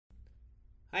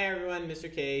Hi everyone,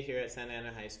 Mr. Kaye here at Santa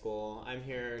Ana High School. I'm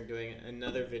here doing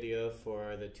another video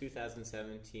for the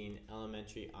 2017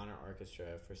 Elementary Honor Orchestra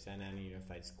for Santa Ana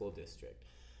Unified School District.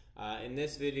 In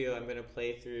this video, I'm going to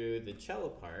play through the cello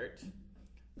part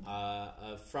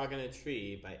of Frog in a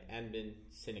Tree by Edmund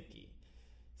Sinicki.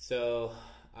 So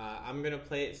I'm going to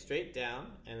play it straight down,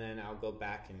 and then I'll go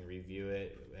back and review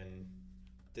it and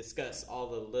discuss all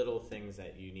the little things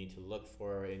that you need to look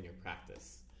for in your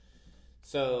practice.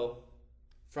 So,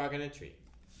 Frog in a Tree.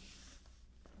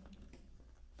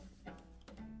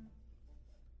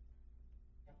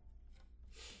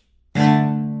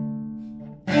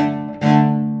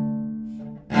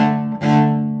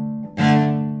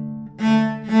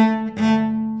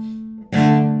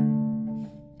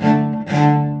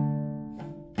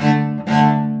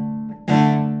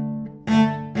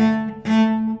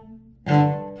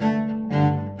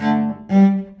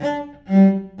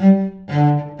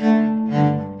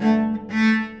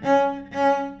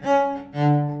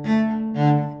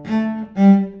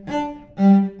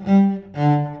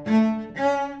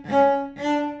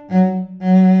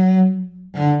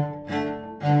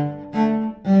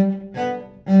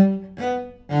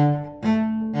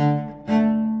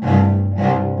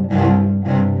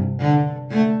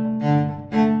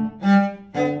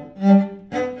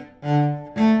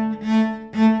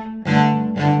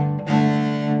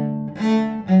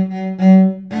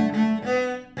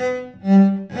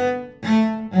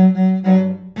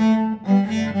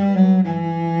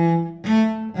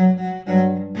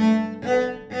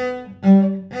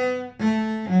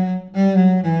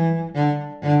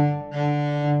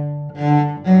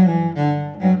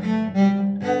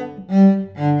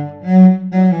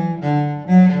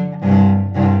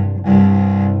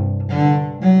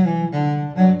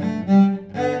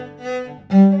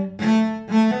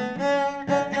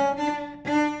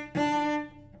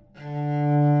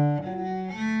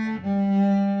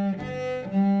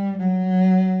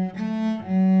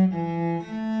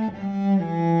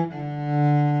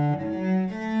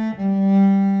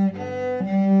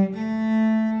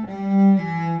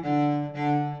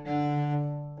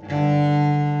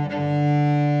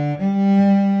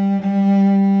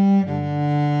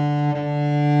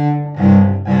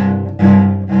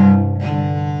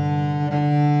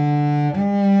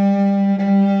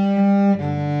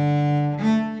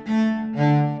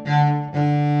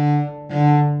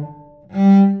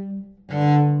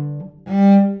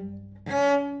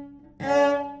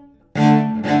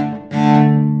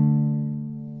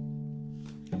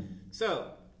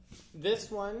 So, this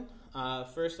one,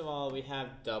 first of all, we have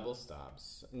double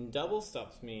stops. And double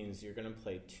stops means you're going to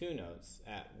play two notes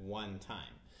at one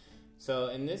time. So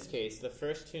in this case, the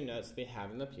first two notes we have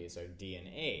in the piece are D and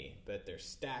A, but they're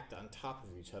stacked on top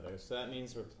of each other. So that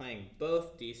means we're playing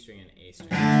both D string and A string.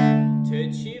 To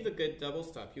achieve a good double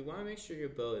stop, you want to make sure your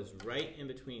bow is right in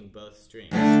between both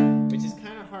strings, which is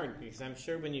kind of hard because I'm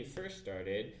sure when you first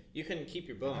started, you couldn't keep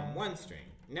your bow on one string.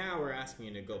 Now we're asking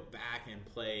you to go back and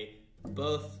play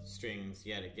both strings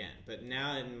yet again, but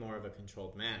now in more of a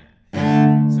controlled manner.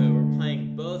 So we're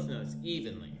playing both notes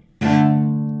evenly.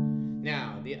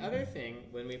 Now, the other thing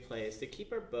when we play is to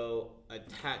keep our bow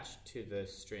attached to the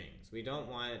strings. We don't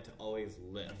want it to always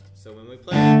lift. So when we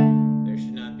play, there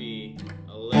should not be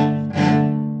a lift,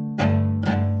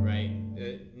 right?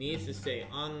 It needs to stay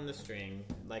on the string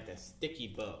like a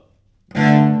sticky bow.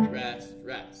 Rest,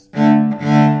 rest,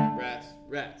 rest,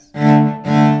 rest,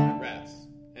 rest.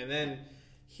 And then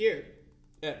here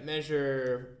at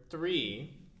measure 3,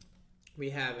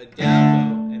 we have a down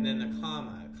bow and then a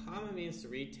comma. A comma means to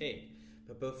retake.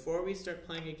 But before we start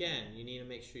playing again, you need to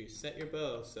make sure you set your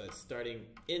bow so it's starting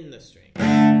in the string.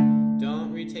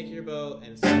 Don't retake your bow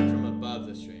and start from above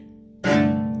the string.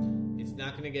 It's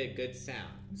not going to get a good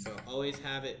sound. So always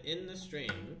have it in the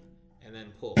string and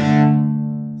then pull.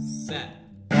 Set.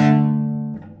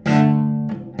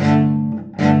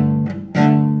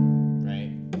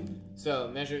 So,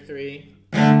 measure 3,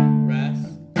 rest,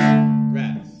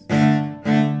 rest,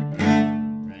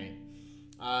 right?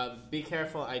 Be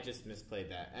careful, I just misplayed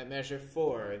that. At measure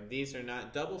 4, these are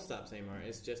not double stops anymore,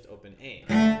 it's just open A.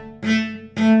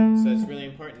 So it's really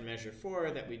important in measure 4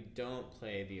 that we don't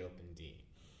play the open D.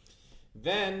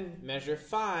 Then, measure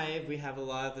 5, we have a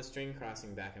lot of the string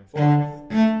crossing back and forth.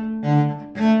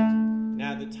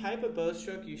 Now, the type of bow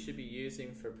stroke you should be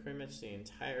using for pretty much the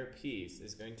entire piece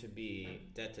is going to be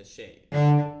détaché.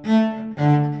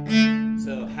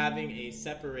 So having a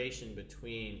separation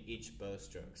between each bow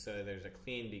stroke. So there's a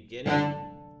clean beginning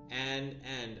and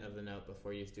end of the note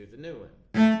before you do the new one.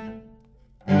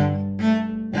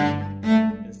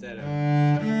 Instead of,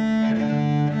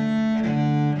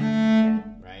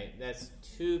 right? That's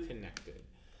too connected.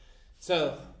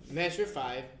 So, measure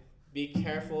 5, be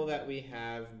careful that we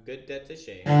have good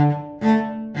détaché.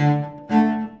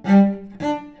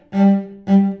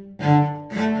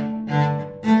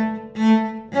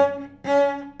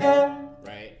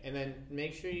 Right, and then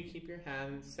make sure you keep your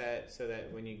hand set so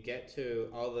that when you get to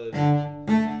all those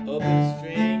open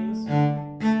strings,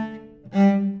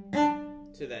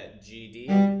 to that GD,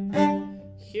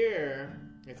 here,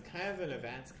 it's kind of an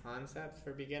advanced concept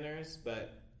for beginners,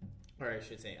 or I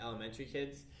should say elementary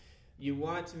kids. You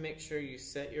want to make sure you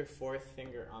set your 4th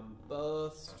finger on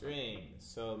both strings.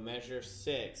 So measure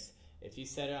 6. If you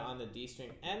set it on the D string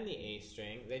and the A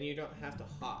string, then you don't have to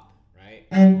hop, right?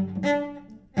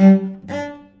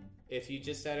 If you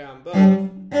just set it on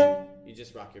both, you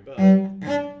just rock your bow.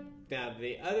 Now,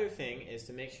 the other thing is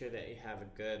to make sure that you have a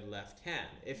good left hand.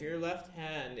 If your left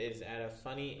hand is at a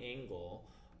funny angle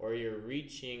or you're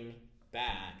reaching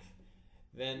back,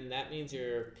 then that means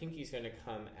your pinky's going to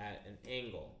come at an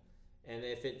angle. And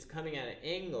if it's coming at an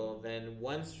angle, then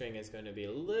one string is going to be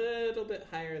a little bit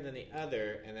higher than the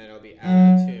other, and then it'll be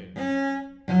out of tune.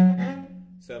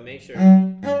 So make sure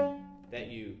that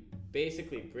you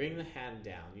basically bring the hand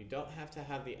down. You don't have to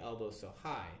have the elbow so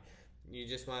high. You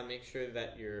just want to make sure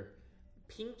that your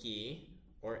pinky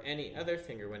or any other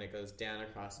finger, when it goes down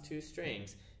across 2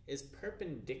 strings, is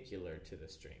perpendicular to the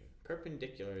string.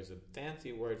 Perpendicular is a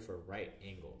fancy word for right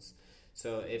angles.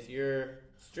 So if your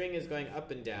string is going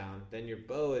up and down, then your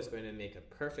bow is going to make a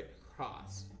perfect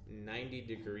cross, 90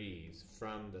 degrees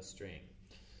from the string.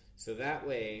 So that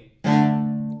way,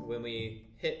 when we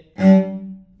hit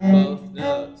both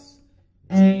notes,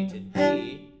 G to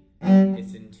D,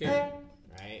 it's in tune,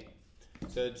 right?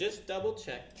 So just double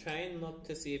check, try and look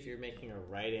to see if you're making a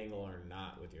right angle or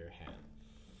not with your hand.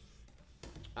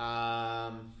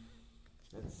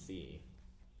 Let's see.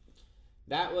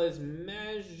 That was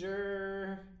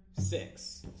measure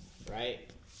 6,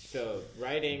 right? So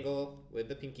right angle with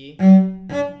the pinky.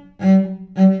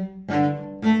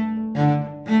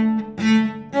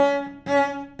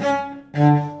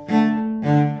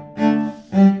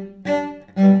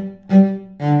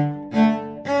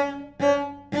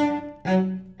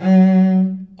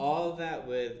 All of that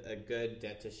with a good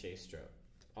détaché stroke,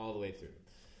 all the way through.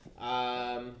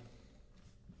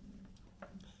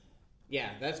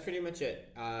 Yeah, that's pretty much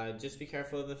it. Just be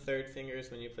careful of the 3rd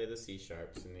fingers when you play the C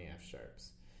sharps and the F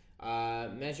sharps.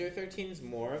 Measure 13 is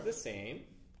more of the same.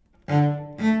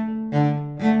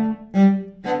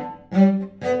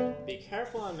 Be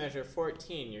careful on measure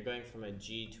 14. You're going from a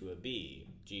G to a B,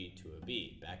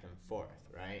 back and forth,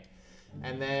 right?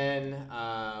 And then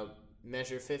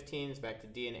measure 15 is back to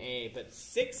D and A, but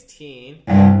 16,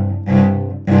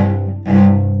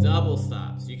 double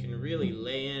stops. You can really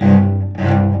lay in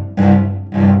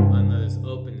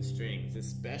open strings,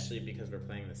 especially because we're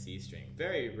playing the C string.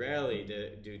 Very rarely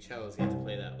do cellos get to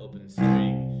play that open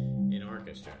string in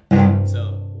orchestra.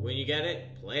 So when you get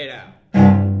it, play it out.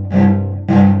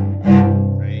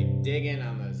 Right? Dig in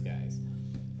on those guys.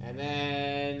 And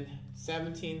then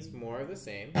 17's more of the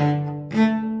same.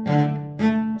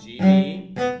 G,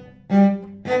 B.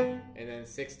 And then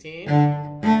 16.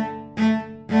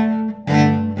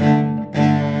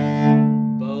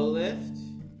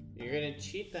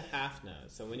 Cheat the half note.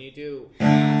 So when you do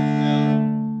half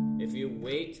note, if you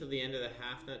wait till the end of the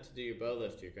half note to do your bow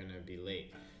lift, you're going to be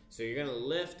late. So you're going to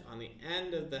lift on the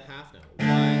end of the half note. 1, 2,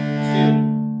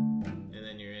 and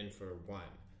then you're in for 1.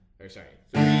 Or sorry,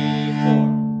 3, 4,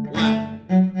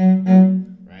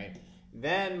 1. Right?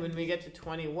 Then when we get to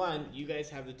 21, you guys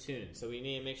have the tune. So we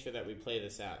need to make sure that we play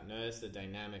this out. Notice the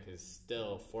dynamic is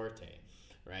still forte.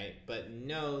 Right? But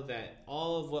know that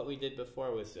all of what we did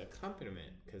before was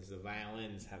accompaniment because the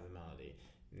violins have a melody.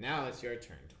 Now it's your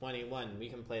turn. 21. We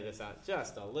can play this out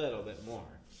just a little bit more.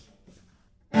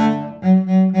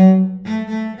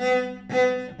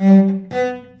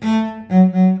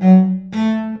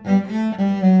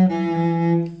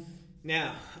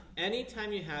 Now,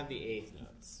 anytime you have the 8th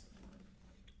notes,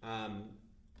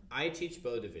 I teach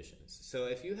bow divisions. So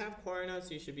if you have quarter notes,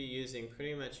 you should be using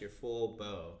pretty much your full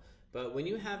bow. But when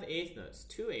you have 8th notes,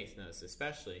 2 8th notes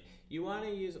especially, you want to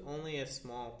use only a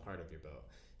small part of your bow.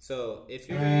 So if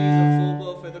you're going to use a full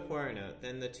bow for the quarter note,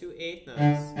 then the 2 8th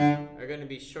notes are going to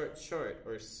be short,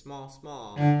 or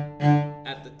small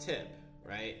at the tip,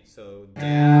 right? So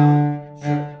down,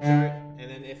 short, and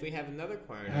then if we have another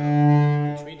quarter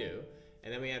note, which we do,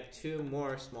 and then we have 2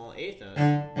 more small 8th notes,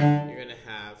 you're going to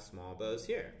have small bows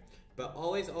here. But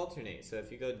always alternate. So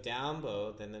if you go down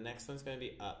bow, then the next one's going to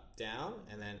be up, down,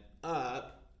 and then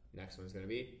up. Next one's going to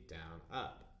be down,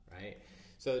 up, right?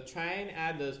 So try and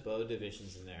add those bow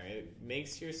divisions in there. It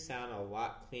makes your sound a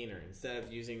lot cleaner instead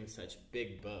of using such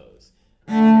big bows.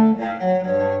 Right?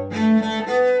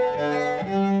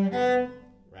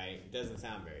 It doesn't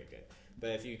sound very good. But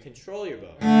if you control your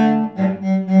bow, then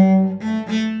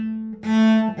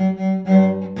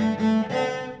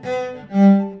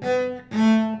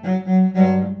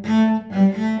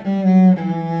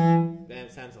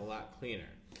it sounds a lot cleaner.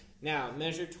 Now,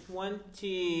 measure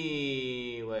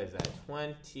 20, what is that,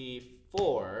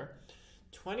 24.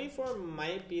 24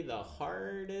 might be the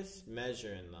hardest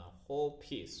measure in the whole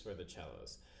piece for the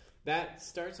cellos. That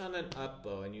starts on an up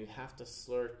bow and you have to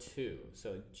slur 2.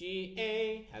 So G,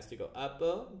 A has to go up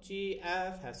bow, G,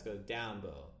 F has to go down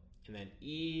bow, and then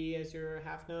E as your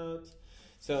half note.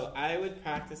 So I would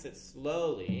practice it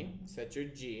slowly, set your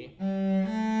G,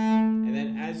 and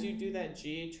then as you do that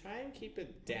G, try and keep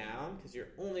it down because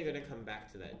you're only going to come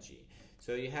back to that G.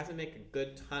 So you have to make a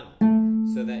good tunnel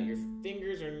so that your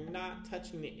fingers are not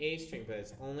touching the A string, but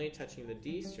it's only touching the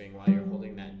D string while you're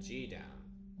holding that G down.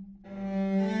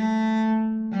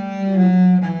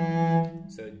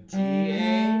 So G,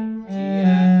 A, G,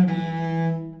 F, E.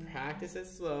 Practice it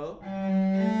slow.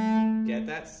 Get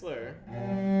that slur.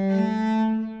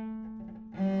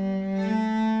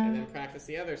 And then practice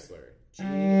the other slur. G, F.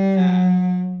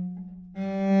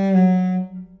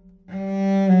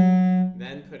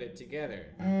 Then put it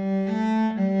together. And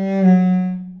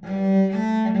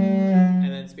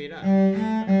then speed up.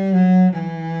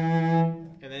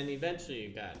 And then eventually you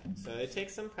got it. So it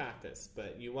takes some practice,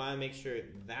 but you want to make sure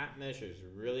that measure is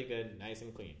really good, nice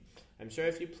and clean. I'm sure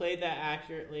if you played that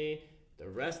accurately, the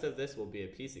rest of this will be a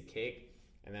piece of cake.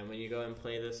 And then when you go and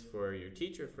play this for your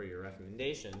teacher for your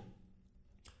recommendation,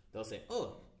 they'll say,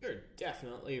 oh, you're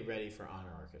definitely ready for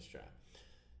honor orchestra.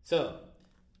 So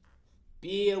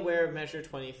be aware of measure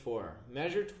 24.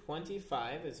 Measure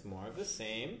 25 is more of the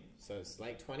same, so it's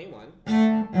like 21.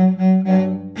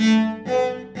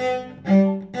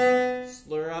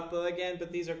 Slur up again,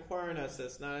 but these are quarter notes, so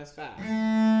it's not as fast.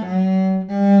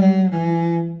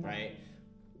 Right?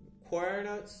 Quarter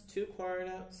notes, 2 quarter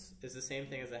notes is the same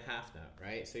thing as a half note,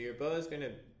 right? So your bow is going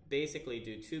to basically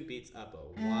do 2 beats up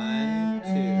bow. 1,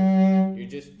 2. You're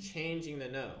just changing the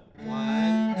note.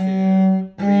 1,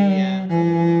 2, 3, and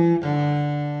 4.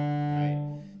 Right?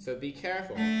 So be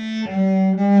careful.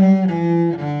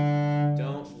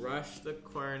 Don't rush the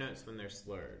quarter notes when they're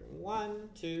slurred. 1,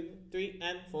 2, 3,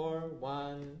 and 4.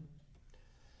 1.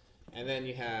 And then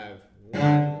you have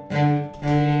 1, 2,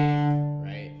 3.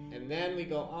 Right? And then we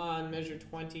go on, measure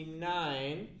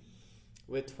 29.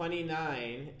 With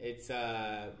 29, it's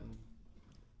the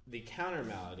counter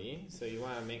melody, so you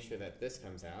want to make sure that this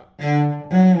comes out.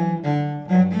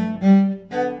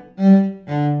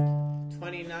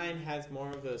 29 has more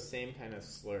of those same kind of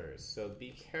slurs, so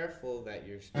be careful that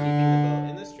you're keeping the bow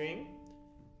in the string,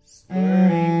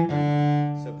 slurring,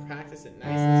 so practice it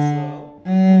nice and slow,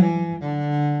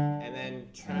 and then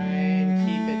try and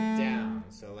keep it down,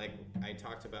 so like I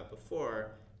talked about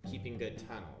before, keeping good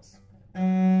tunnels.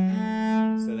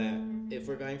 So that if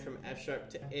we're going from F sharp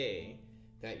to A,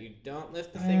 that you don't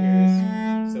lift the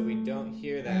fingers so we don't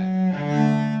hear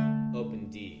that open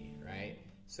D, right?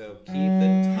 So keep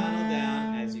the tunnel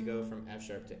down as you go from F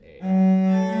sharp to A.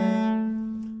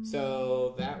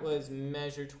 So that was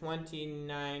measure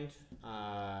 29.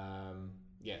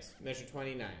 Yes, measure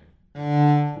 29.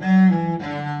 And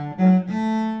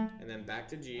then back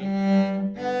to G.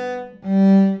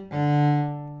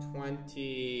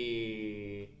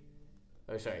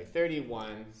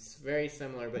 31. It's very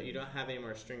similar, but you don't have any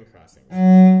more string crossings.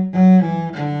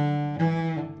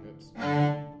 Oops.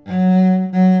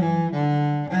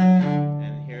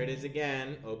 And here it is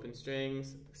again, open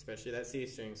strings, especially that C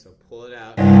string, so pull it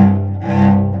out.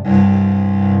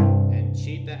 And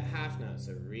cheat that half note,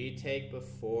 so retake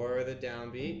before the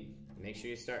downbeat. Make sure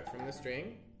you start from the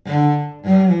string.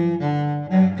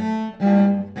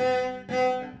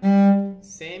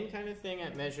 Same kind of thing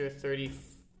at measure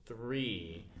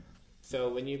 33. So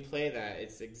when you play that,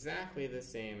 it's exactly the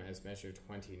same as measure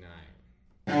 29.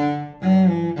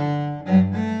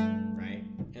 Right?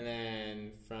 And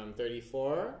then from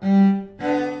 34,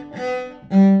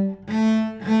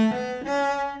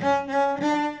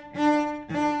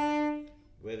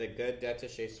 with a good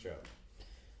détaché stroke.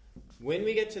 When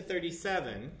we get to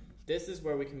 37, this is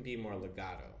where we can be more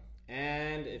legato.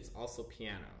 And it's also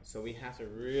piano. So we have to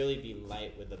really be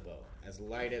light with the bow, as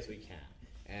light as we can.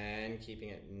 And keeping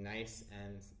it nice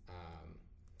and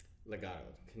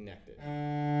legato, connected.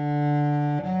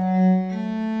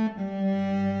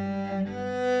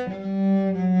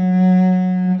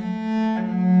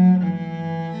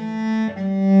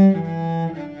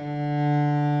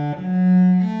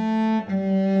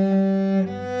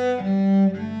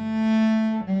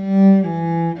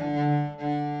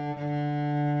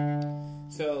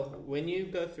 when you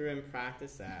go through and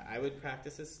practice that, I would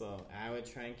practice it slow. I would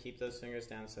try and keep those fingers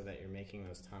down so that you're making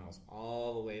those tunnels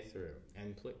all the way through.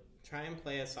 And try and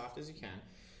play as soft as you can.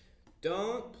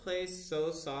 Don't play so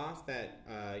soft that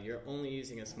you're only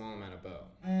using a small amount of bow.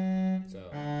 So.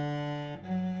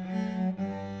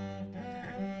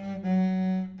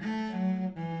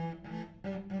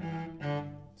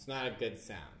 It's not a good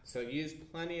sound. So use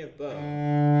plenty of bow.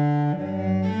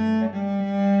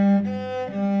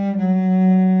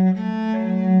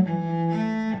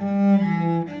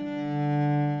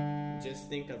 Just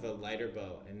think of a lighter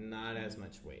bow and not as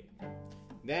much weight.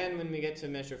 Then when we get to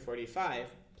measure 45,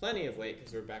 plenty of weight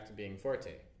because we're back to being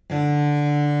forte.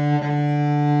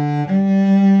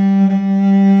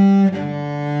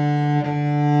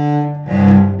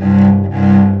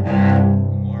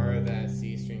 More of that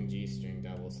C string, G string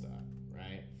double stop,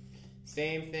 right?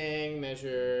 Same thing,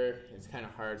 measure, it's kind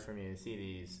of hard for me to see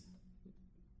these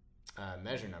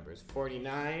measure numbers.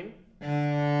 49.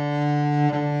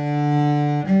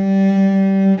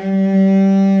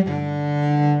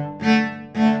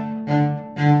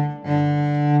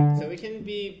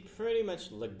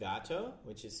 Legato,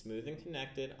 which is smooth and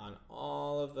connected on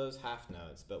all of those half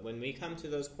notes. But when we come to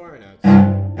those quarter notes,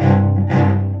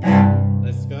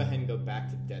 let's go ahead and go back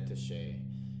to détaché.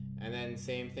 And then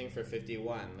same thing for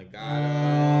 51.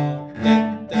 Legato,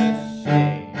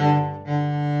 détaché.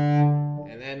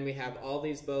 And then we have all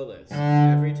these bow lifts.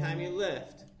 Every time you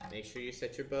lift, make sure you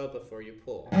set your bow before you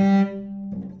pull.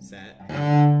 Set,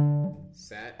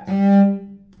 set,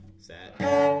 set.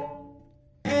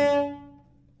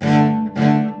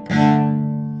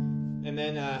 And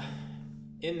then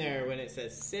in there, when it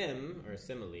says sim or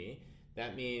simile,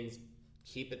 that means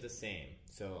keep it the same.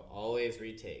 So always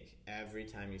retake every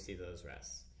time you see those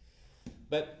rests.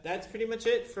 But that's pretty much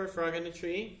it for Frog in a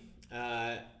Tree.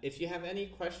 If you have any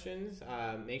questions,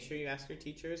 make sure you ask your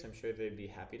teachers. I'm sure they'd be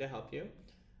happy to help you.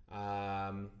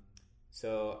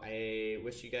 So I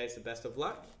wish you guys the best of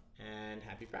luck and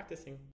happy practicing.